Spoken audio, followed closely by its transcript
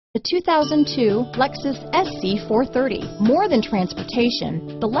The 2002 Lexus SC 430. More than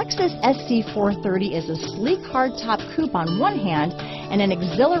transportation, the Lexus SC 430 is a sleek hardtop coupe on one hand and an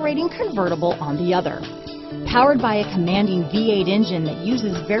exhilarating convertible on the other. Powered by a commanding V8 engine that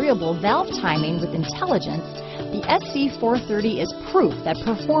uses variable valve timing with intelligence, the SC 430 is proof that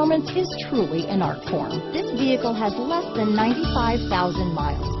performance is truly an art form. This vehicle has less than 95,000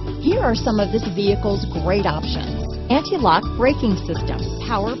 miles. Here are some of this vehicle's great options: anti-lock braking system,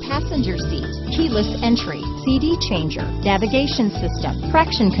 power passenger seat, keyless entry, CD changer, navigation system,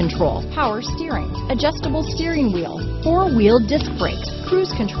 traction control, power steering, adjustable steering wheel, four-wheel disc brakes, cruise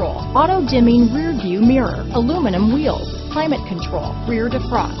control, auto-dimming rear view mirror, aluminum wheels, climate control, rear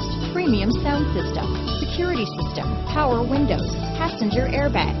defrost, premium sound system, security system, power windows, passenger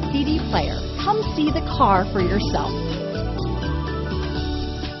airbag, CD player. Come see the car for yourself.